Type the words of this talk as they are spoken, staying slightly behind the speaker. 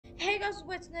guys,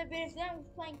 what's in the video today? I'm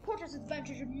playing Pockchop's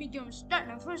Adventures of Me Going Start.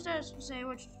 Now, first I was to say,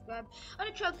 watch, subscribe. I'm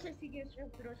gonna try to take videos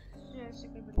for the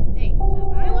second video today.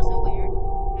 So, I was aware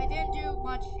I didn't do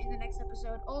much in the next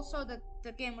episode. Also, that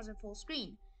the game wasn't full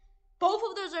screen. Both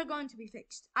of those are going to be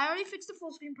fixed. I already fixed the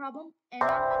full screen problem, and I'm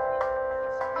going to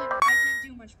explain I didn't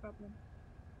do much problem.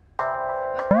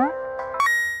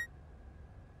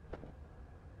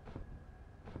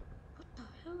 What the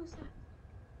hell is that?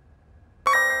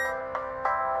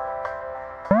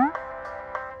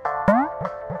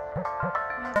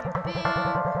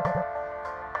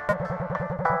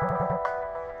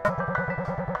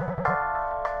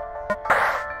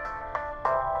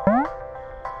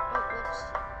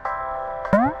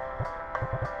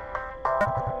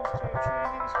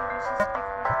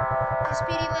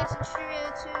 Speedy lights and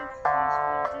stereo too.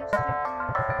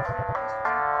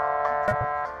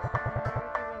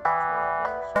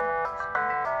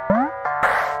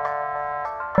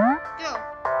 Go.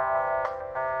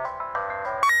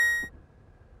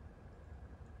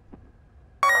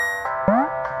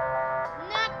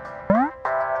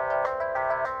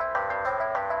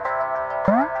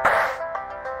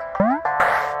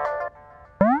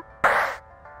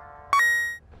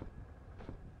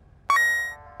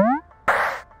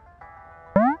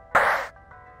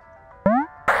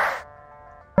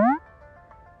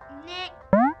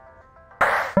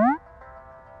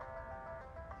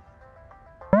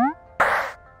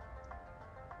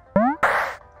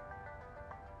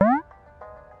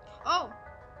 Oh,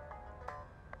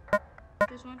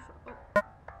 there's one for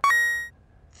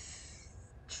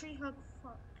tree hug.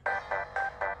 Fuck.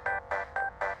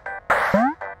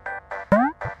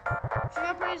 Tree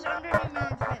operator is under new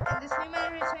management, and this new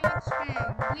management is ready to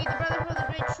expand. We, the Brotherhood of the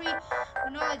Great Tree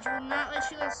of Knowledge, will not let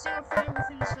you let a single figure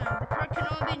within the sun. The park can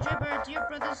only be enjoyed by our dear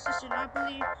brothers and sisters,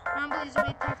 non-believers of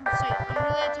the attack from sight.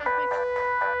 Unrelated topic.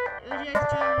 Would you like to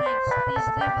join the ranks? Please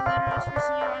leave a letter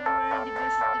expressing your underwear in the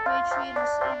bush of the great tree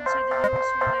inside the windows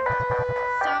to your left.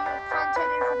 Some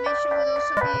contact information would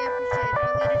also be appreciated.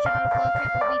 Our leader, General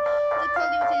Blockhead, will be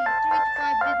called you within 3 to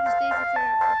 5 business days if your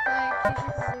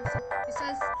application is exclusive.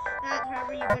 Besides that,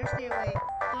 however, you better stay away.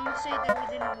 Don't say that we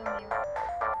didn't warn you.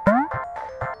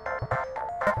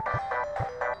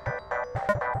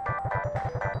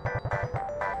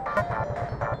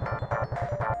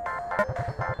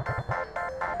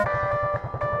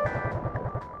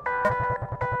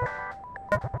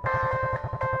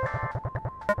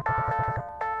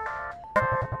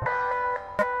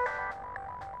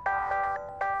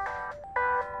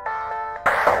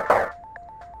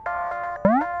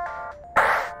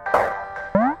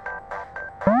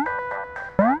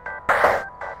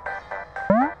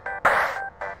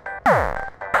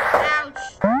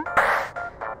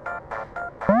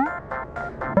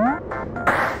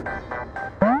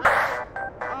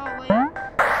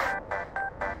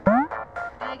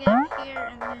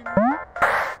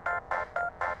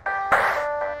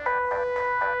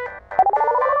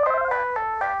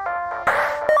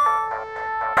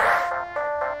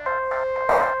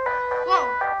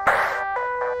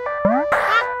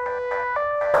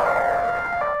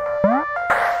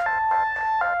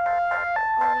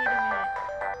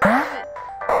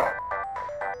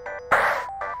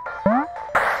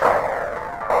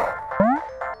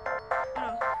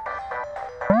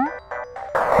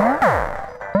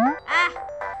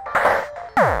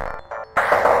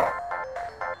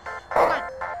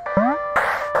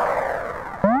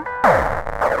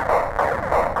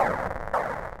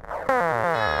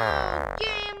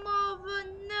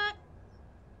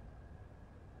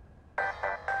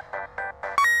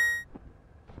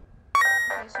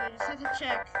 So I just have to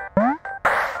check.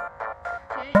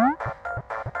 Okay.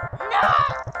 No!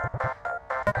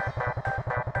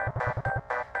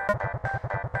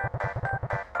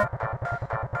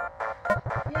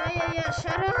 Yeah,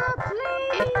 shut up,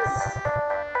 please!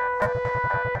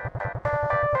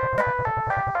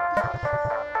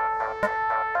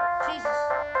 Jesus.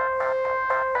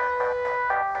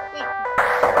 Wait.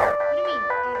 What do you mean?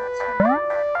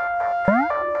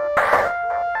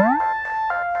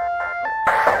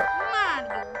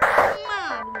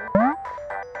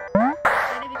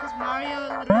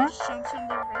 Jumps on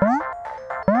their heads.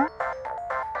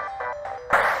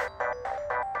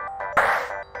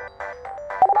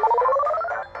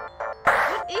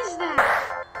 What is that?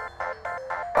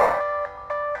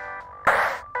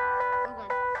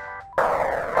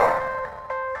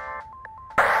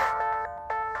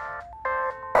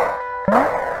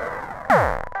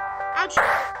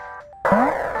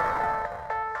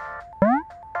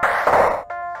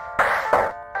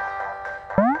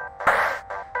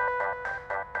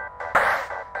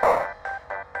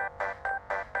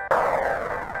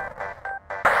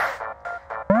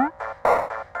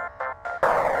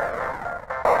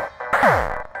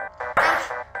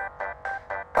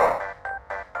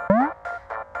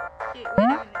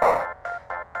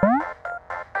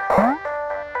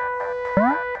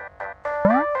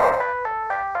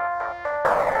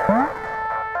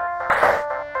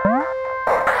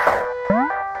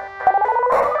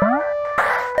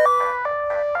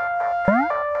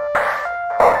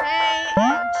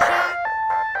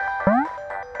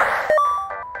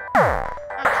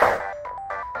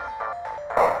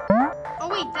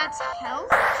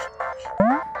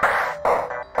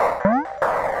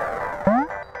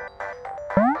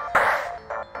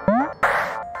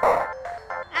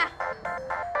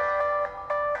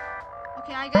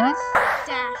 gotta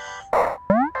dash.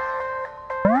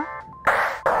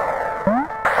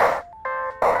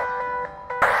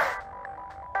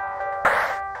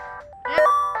 Yep.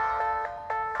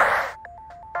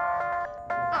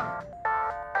 Oh.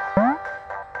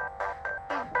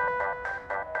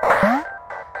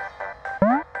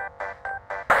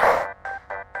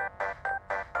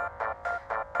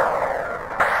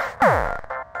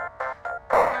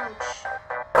 Ouch.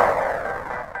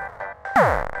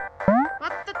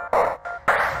 What the?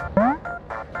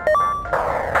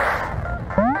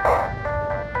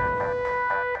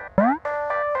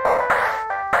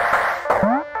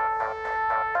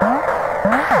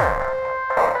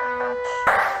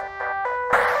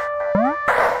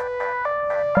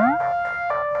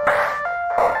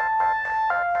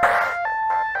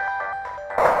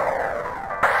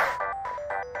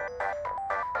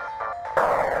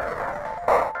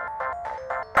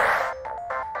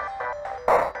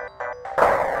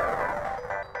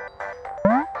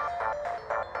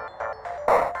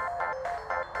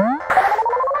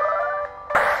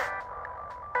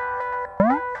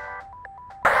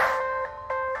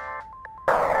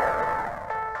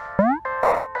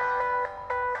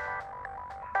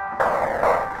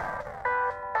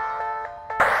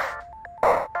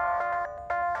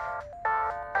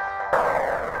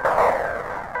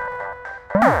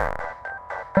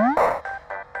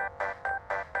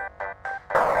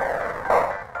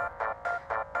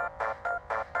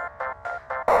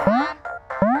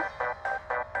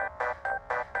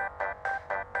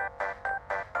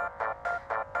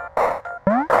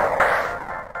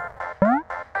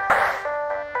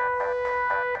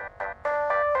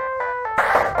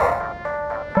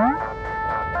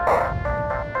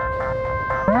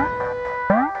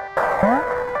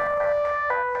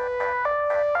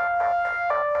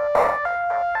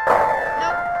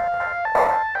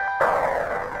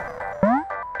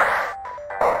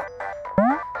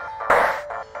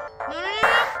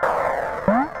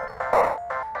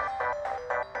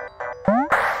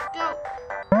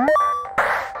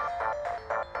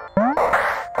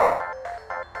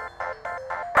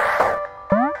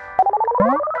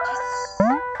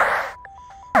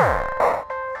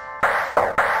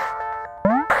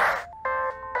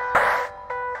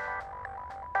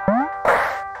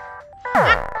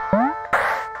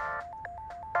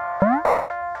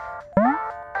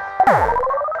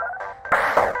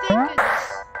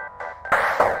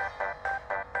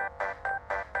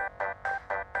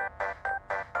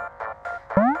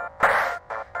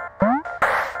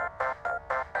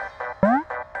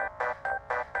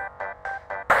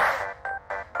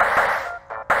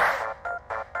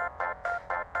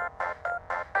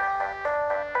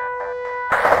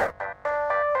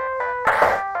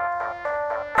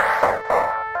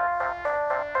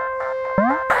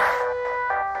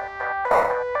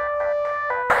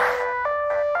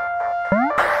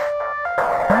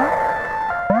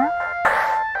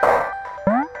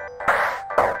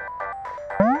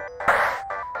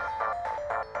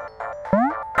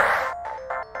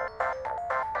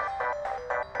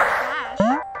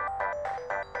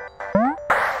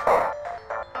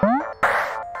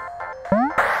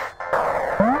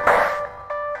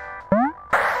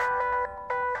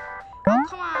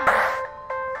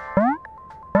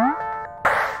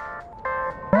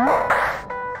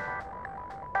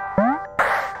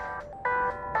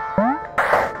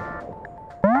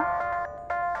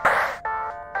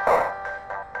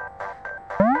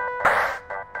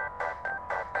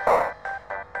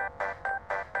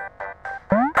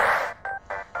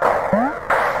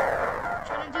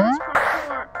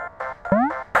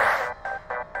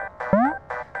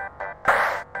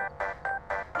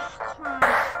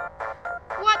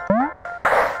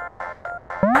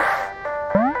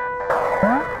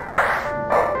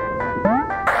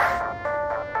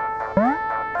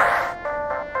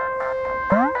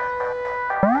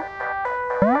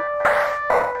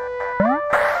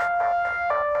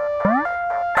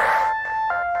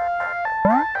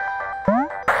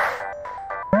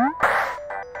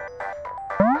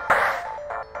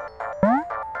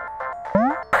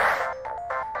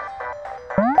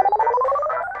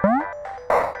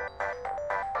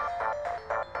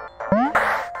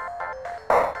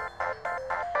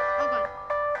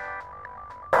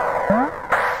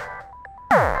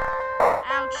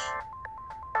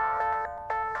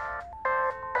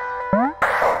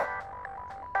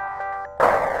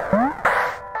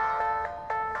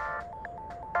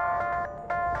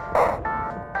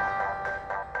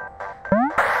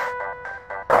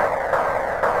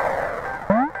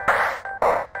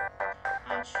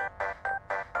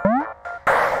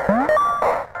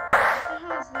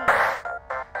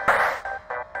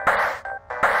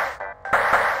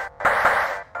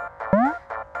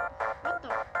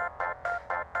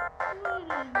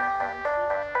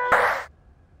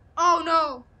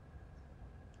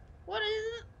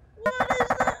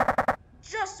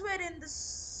 the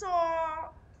saw.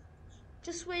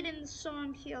 Just wait in the saw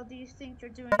and peel. Do you think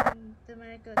you're doing the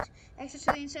good? Access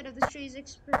to the inside of the tree is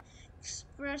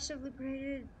expressively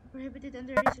prohibited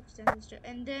under any circumstances.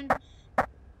 And then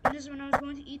this is when I was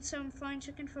going to eat some fine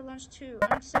chicken for lunch too.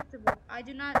 Unacceptable. I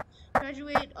do not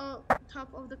graduate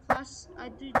top of the class. I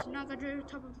do not graduate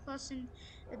top of the class in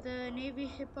the Navy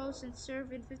Hippos and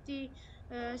serve in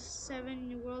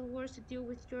 57 world wars to deal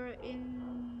with your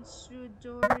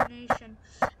insubordination.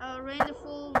 I'll rain the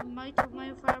full might of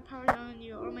my firepower down on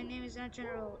you, or my name is not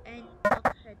General and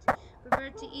Buckhead.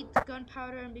 Prepare to eat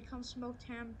gunpowder and become smoked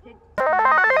ham pig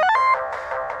tomato.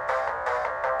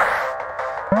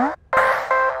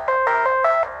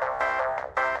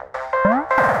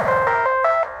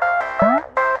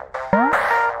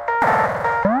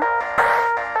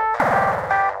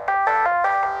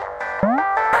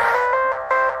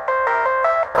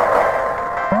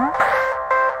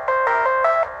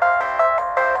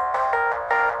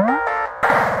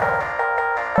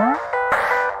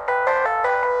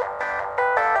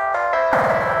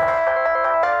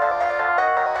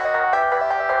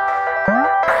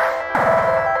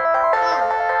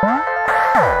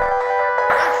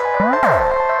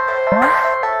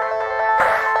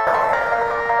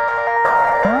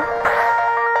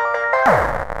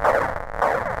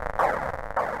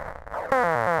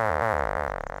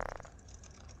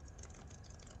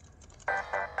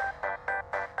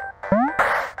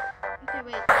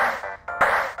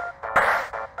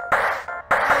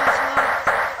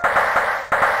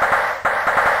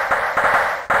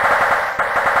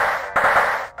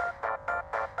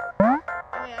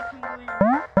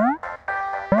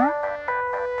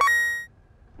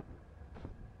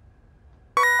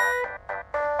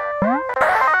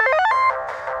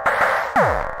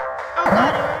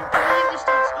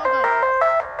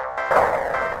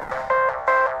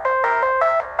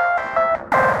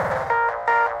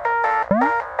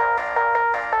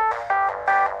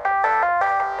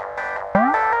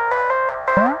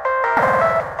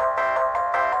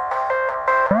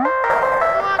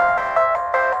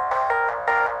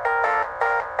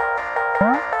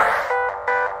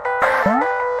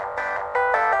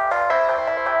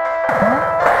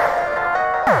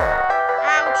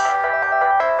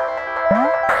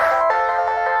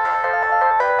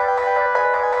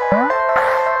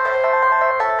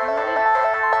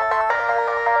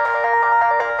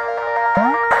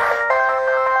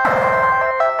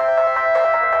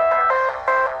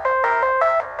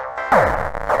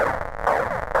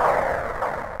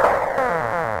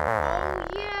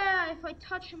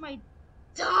 Touch him, I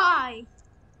die.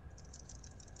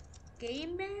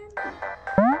 Game man?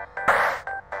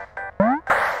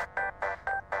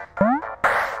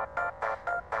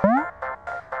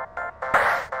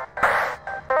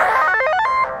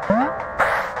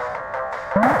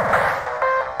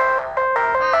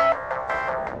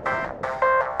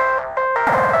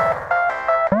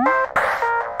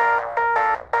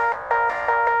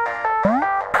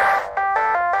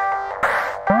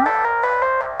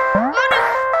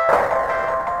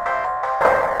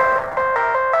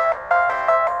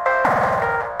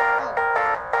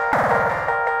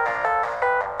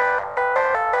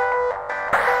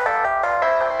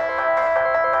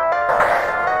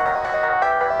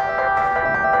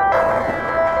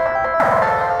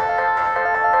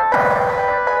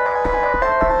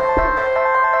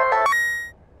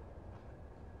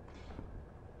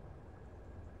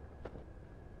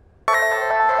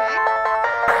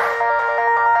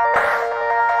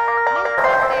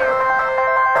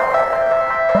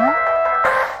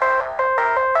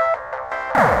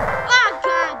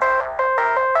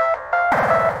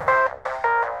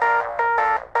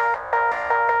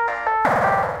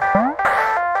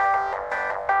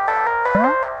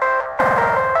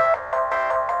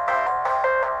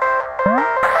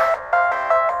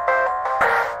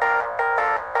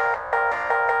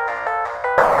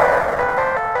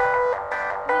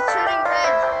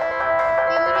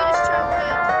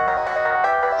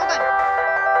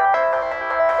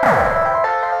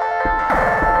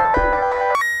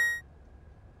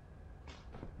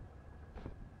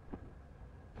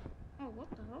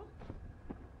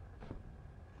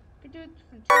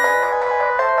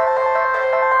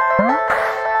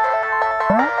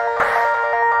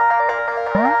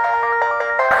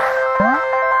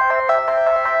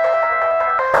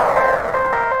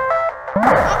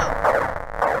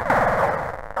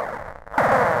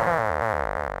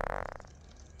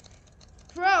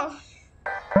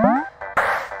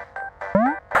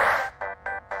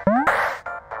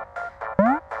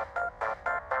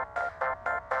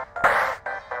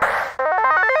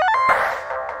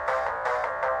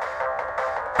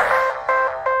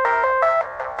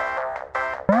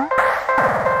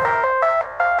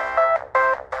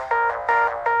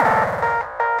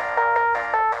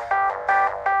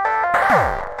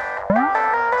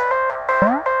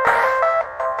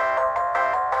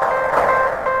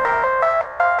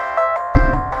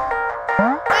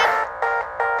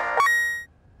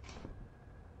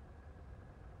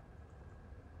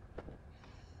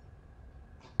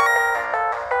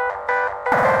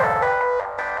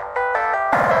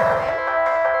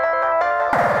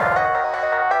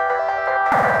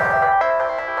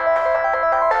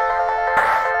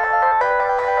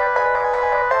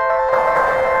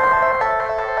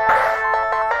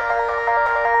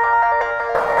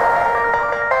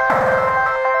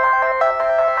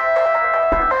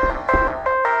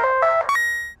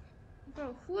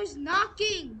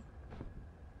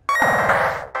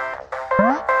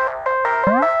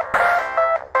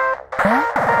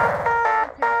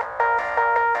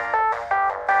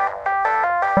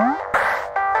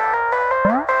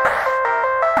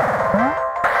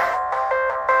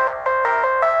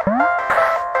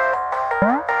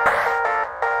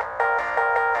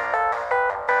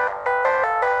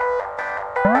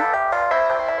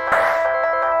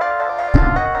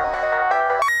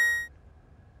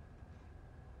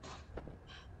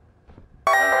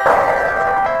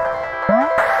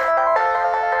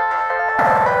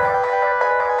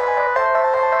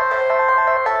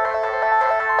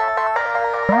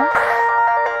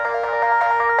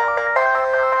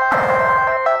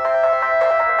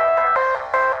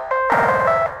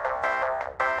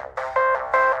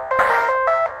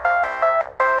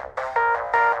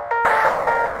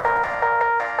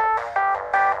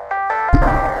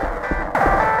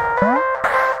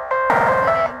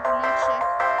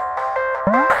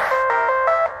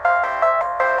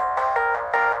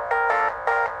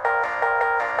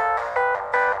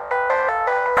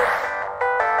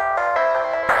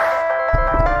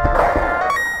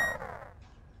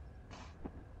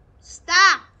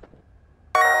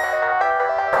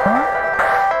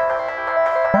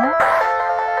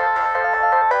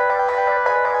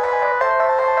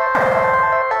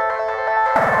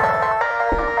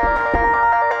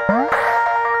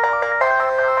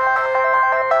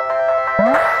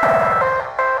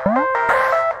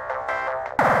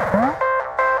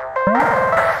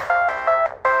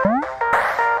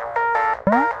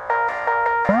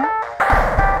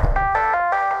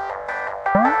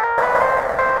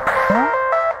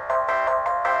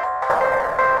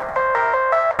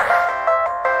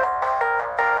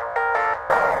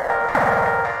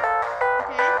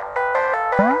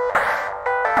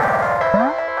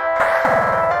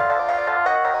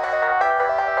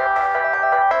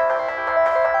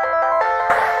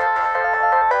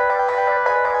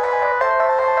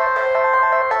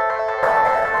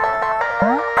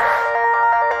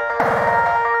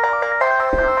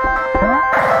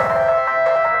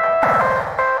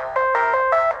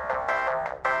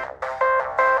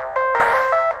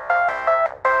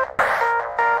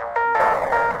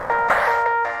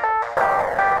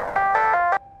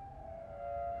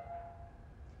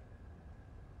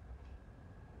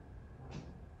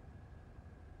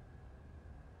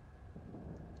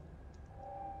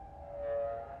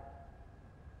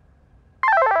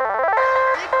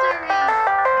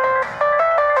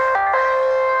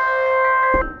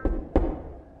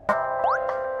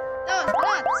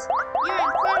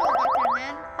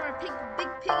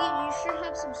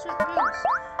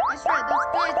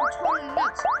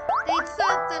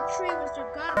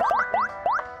 forgot or something.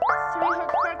 Three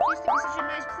Hook Park used to be such a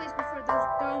nice place before those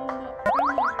domos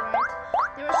arrived.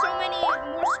 There were so many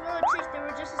more smaller trees that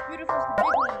were just as beautiful as the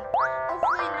big one.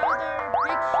 Hopefully now their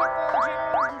big Hippo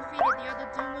general has been defeated. The other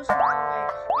domos will go away.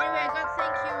 Anyway, I gotta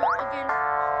thank you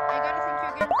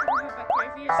again for the help back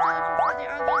there. If you're still looking for the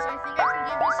others, I think I can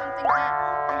give you something that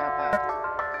will help out.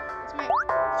 It's my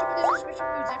super duper special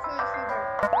moves. I call it hover.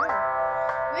 Oh.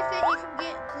 With it, you can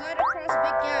glide across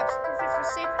big gaps, perfect for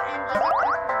safe and easy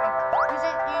platforming. Use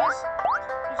it, you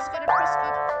just gotta press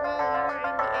up while you are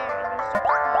in the air, and you'll start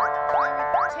to fall.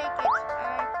 Take it.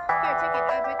 Here, take it.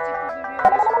 I bet it will be real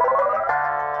useful over there.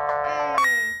 Hey.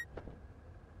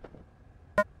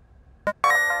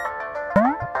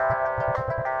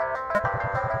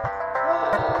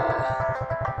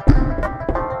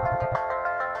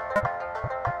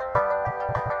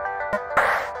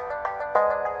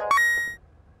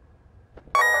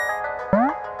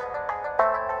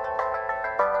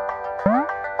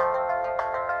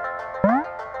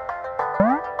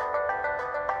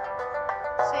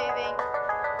 Saving.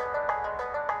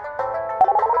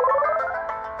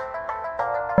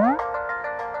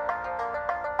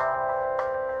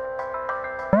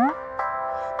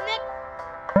 Nick.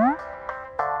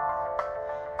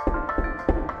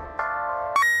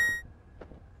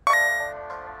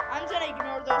 I'm gonna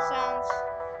ignore those sounds.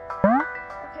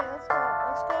 Okay, let's go.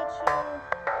 Let's go to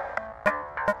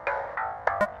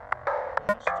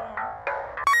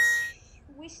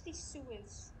Twisty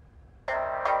Suez.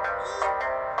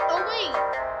 Oh wait.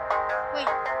 Wait.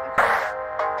 Okay.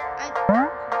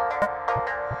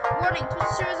 Warning: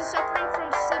 Twisty Suez is suffering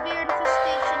from severe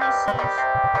infestation issues.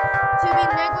 To be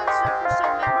negligent for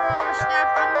some member of our staff,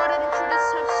 unwanted intruders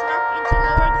have snuck into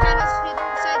lower cabins hidden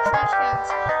inside trash cans.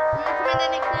 We recommend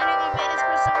any cleaning or maintenance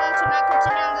personnel to not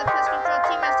continue until the pest control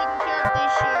team has taken care of the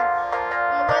issue.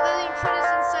 Whether the intruders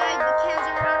inside the cans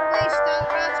are runaway, stealth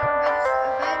rats, or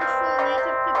vengeful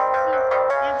native pixies,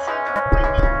 they have shown to be quite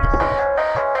dangerous.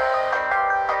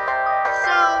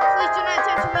 So, please do not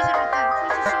attempt to reason with them.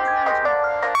 Twisty Suez management.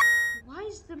 Why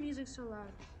is the music so loud?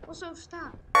 Also,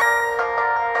 stop.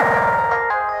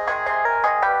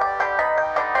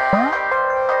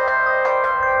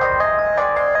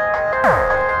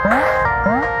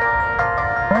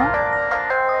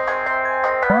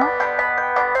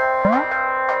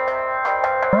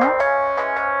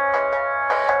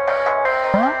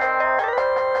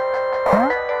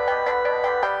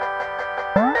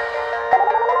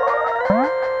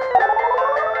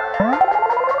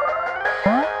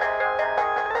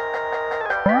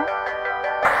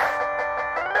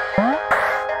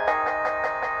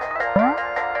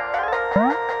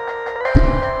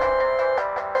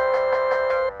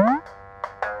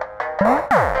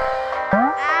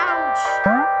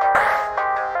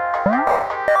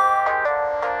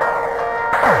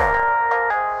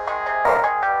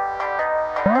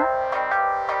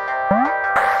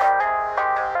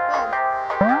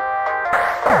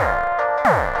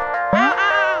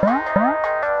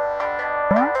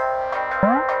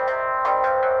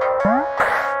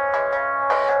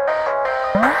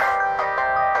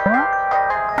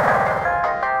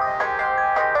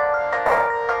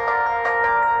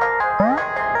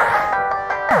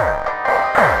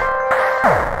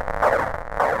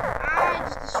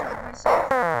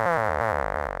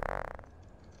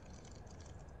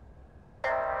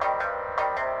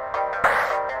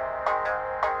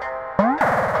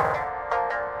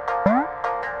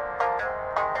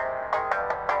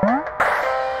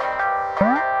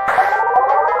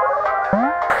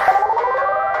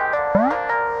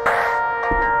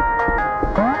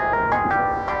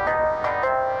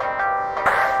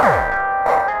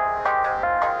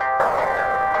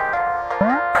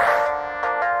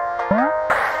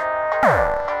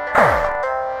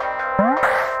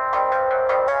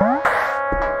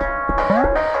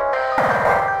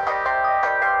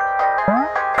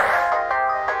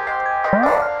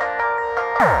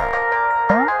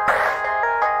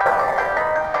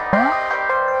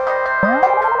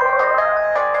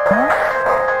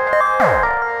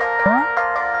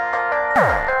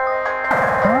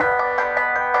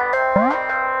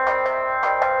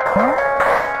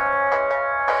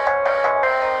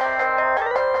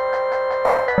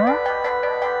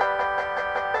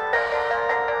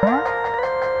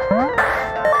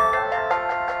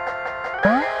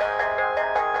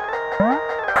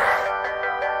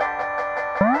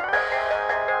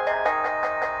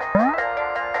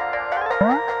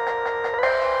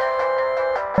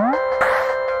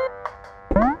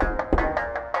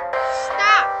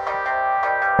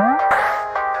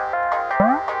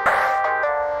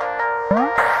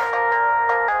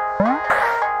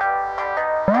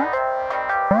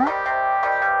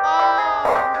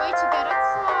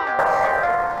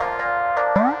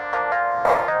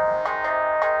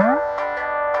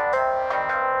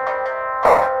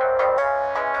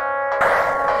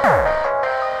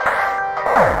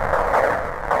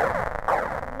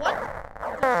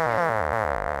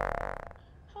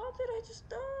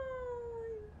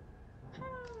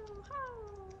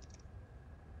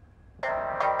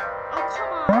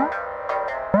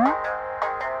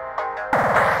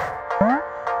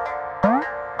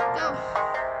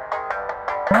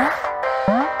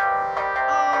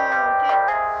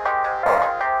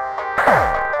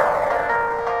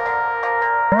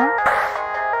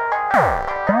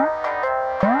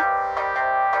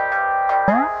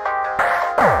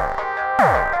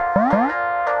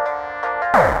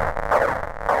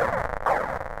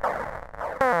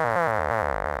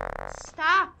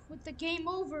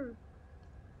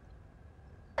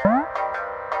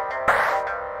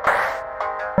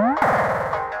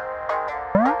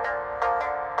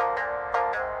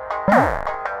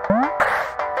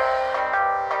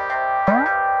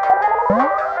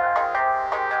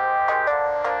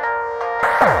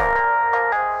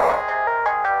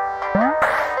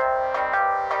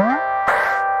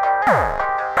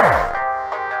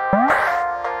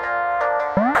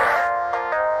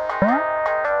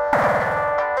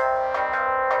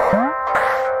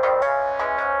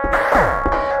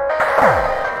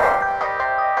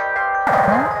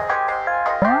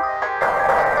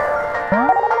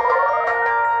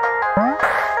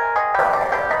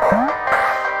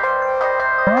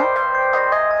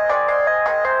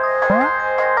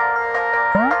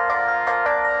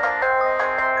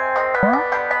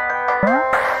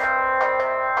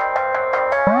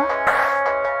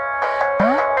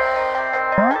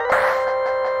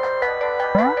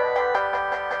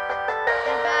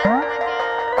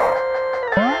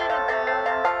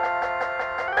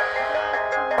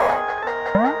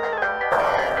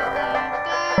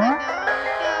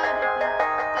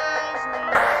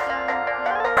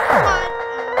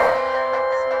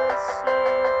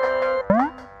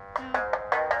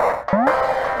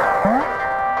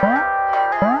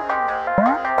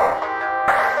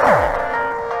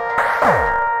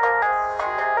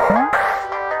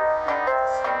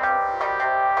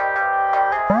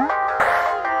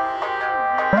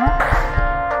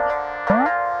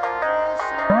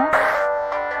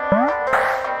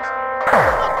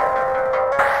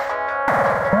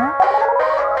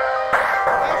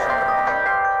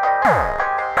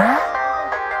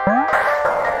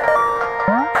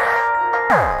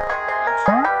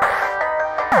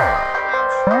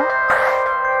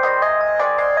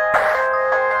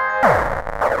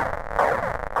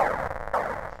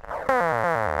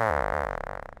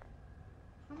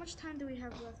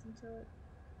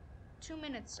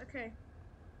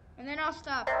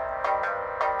 Prokchop.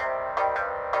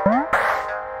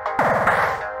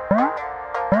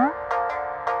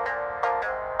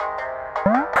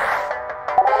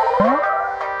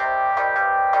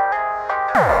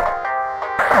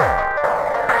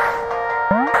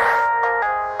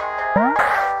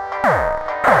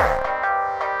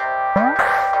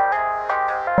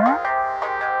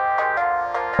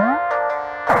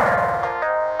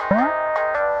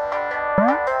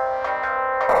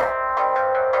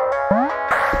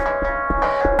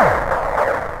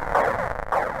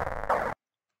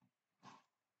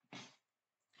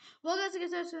 Well, that's a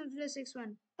good episode for the 6th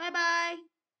one. Bye bye.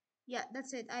 Yeah,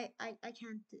 that's it. I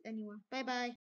can't anymore. Bye bye.